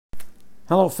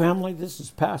Hello, family. This is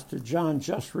Pastor John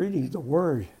just reading the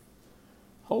Word.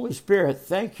 Holy Spirit,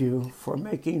 thank you for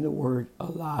making the Word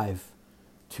alive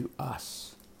to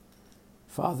us.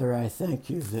 Father, I thank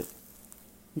you that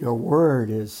your Word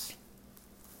is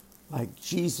like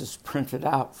Jesus printed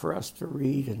out for us to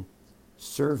read and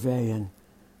survey and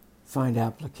find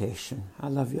application. I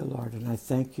love you, Lord, and I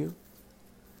thank you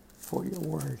for your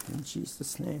Word. In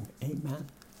Jesus' name, amen.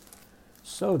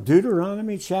 So,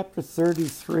 Deuteronomy chapter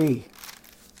 33.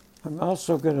 I'm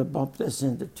also going to bump this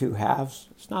into two halves.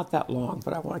 It's not that long,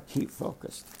 but I want to keep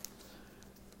focused.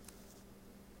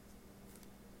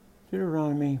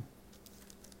 Deuteronomy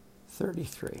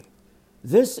 33.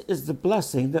 This is the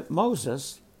blessing that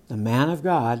Moses, the man of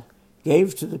God,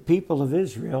 gave to the people of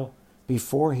Israel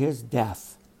before his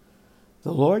death.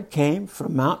 The Lord came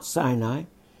from Mount Sinai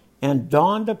and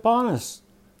dawned upon us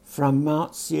from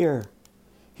Mount Seir.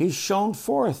 He shone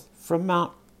forth from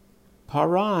Mount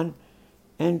Paran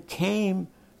and came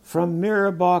from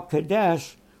Meribah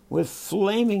Kadesh with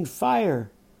flaming fire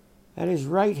at his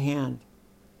right hand.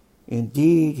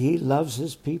 Indeed, he loves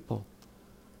his people.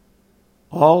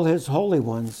 All his holy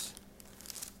ones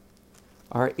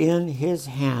are in his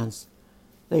hands.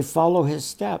 They follow his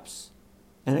steps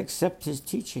and accept his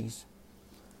teachings.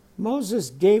 Moses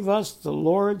gave us the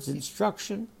Lord's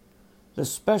instruction, the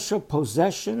special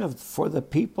possession for the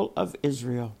people of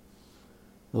Israel.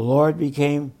 The Lord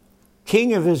became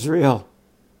King of Israel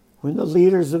when the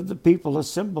leaders of the people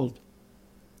assembled,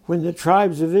 when the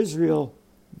tribes of Israel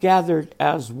gathered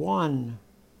as one.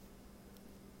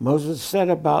 Moses said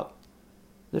about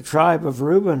the tribe of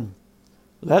Reuben,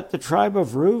 "Let the tribe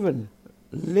of Reuben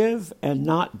live and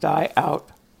not die out,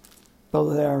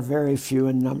 though they are very few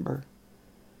in number."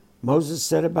 Moses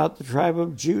said about the tribe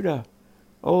of Judah,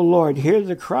 "O Lord, hear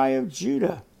the cry of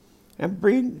Judah and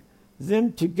bring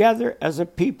them together as a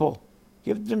people.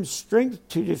 Give them strength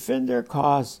to defend their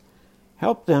cause.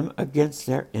 Help them against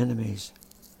their enemies."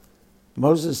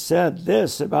 Moses said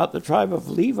this about the tribe of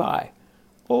Levi,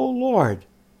 "O Lord,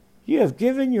 you have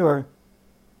given your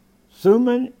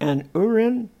Thummim and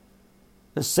Urim,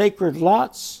 the sacred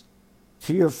lots,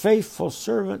 to your faithful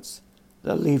servants,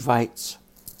 the Levites.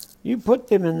 You put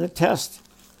them in the test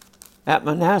at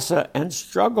Manasseh and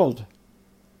struggled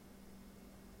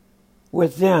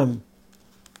with them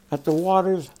at the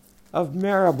waters of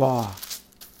Meribah.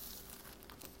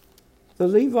 The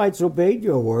Levites obeyed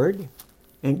your word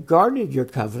and guarded your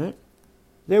covenant.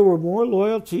 They were more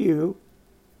loyal to you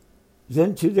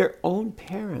than to their own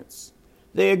parents.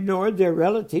 They ignored their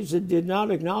relatives and did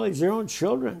not acknowledge their own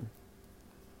children.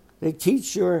 They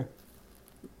teach your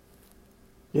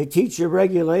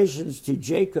regulations to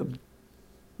Jacob.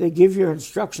 They give your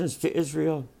instructions to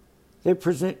Israel. They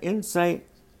present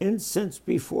incense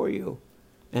before you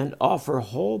and offer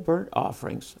whole burnt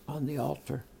offerings on the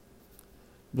altar.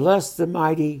 Bless the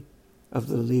mighty of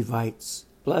the Levites.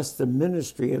 Bless the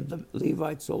ministry of the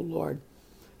Levites, O Lord,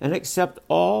 and accept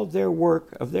all their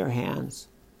work of their hands.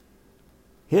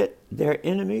 Hit their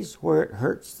enemies where it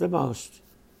hurts the most.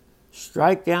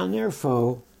 Strike down their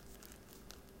foe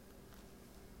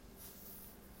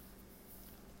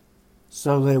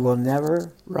so they will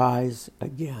never rise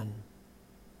again."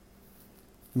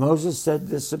 Moses said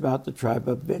this about the tribe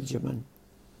of Benjamin.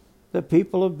 "The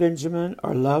people of Benjamin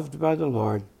are loved by the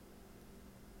Lord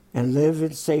and live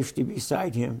in safety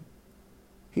beside him.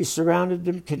 He surrounded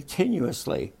them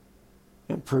continuously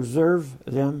and preserved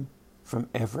them from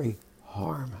every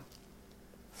harm."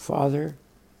 Father,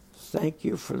 thank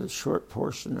you for the short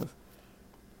portion of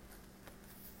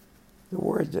the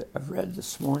word that I've read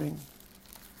this morning.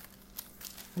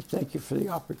 I thank you for the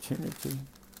opportunity.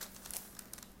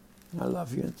 I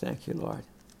love you and thank you, Lord.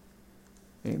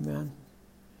 Amen.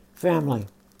 Family,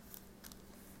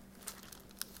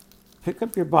 pick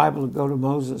up your Bible and go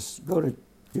to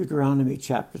Deuteronomy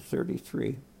chapter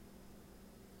 33,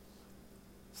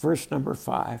 verse number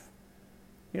 5.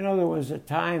 You know, there was a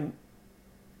time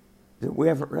that we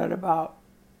haven't read about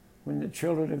when the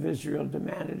children of Israel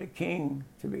demanded a king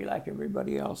to be like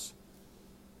everybody else.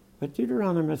 But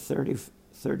Deuteronomy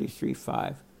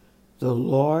 33:5, "The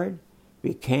Lord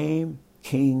became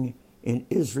king in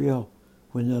Israel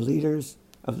when the leaders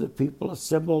of the people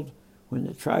assembled, when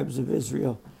the tribes of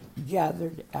Israel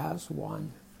gathered as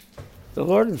one." The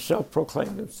Lord himself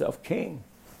proclaimed himself king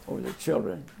over the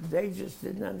children. They just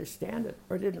didn't understand it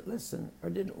or didn't listen or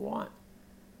didn't want.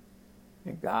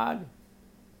 And God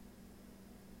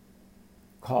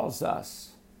calls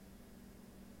us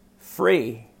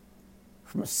free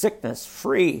from sickness,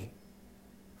 free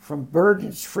from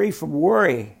burdens, free from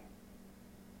worry,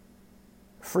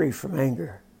 free from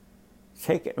anger.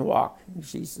 Take it and walk. In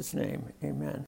Jesus' name, amen.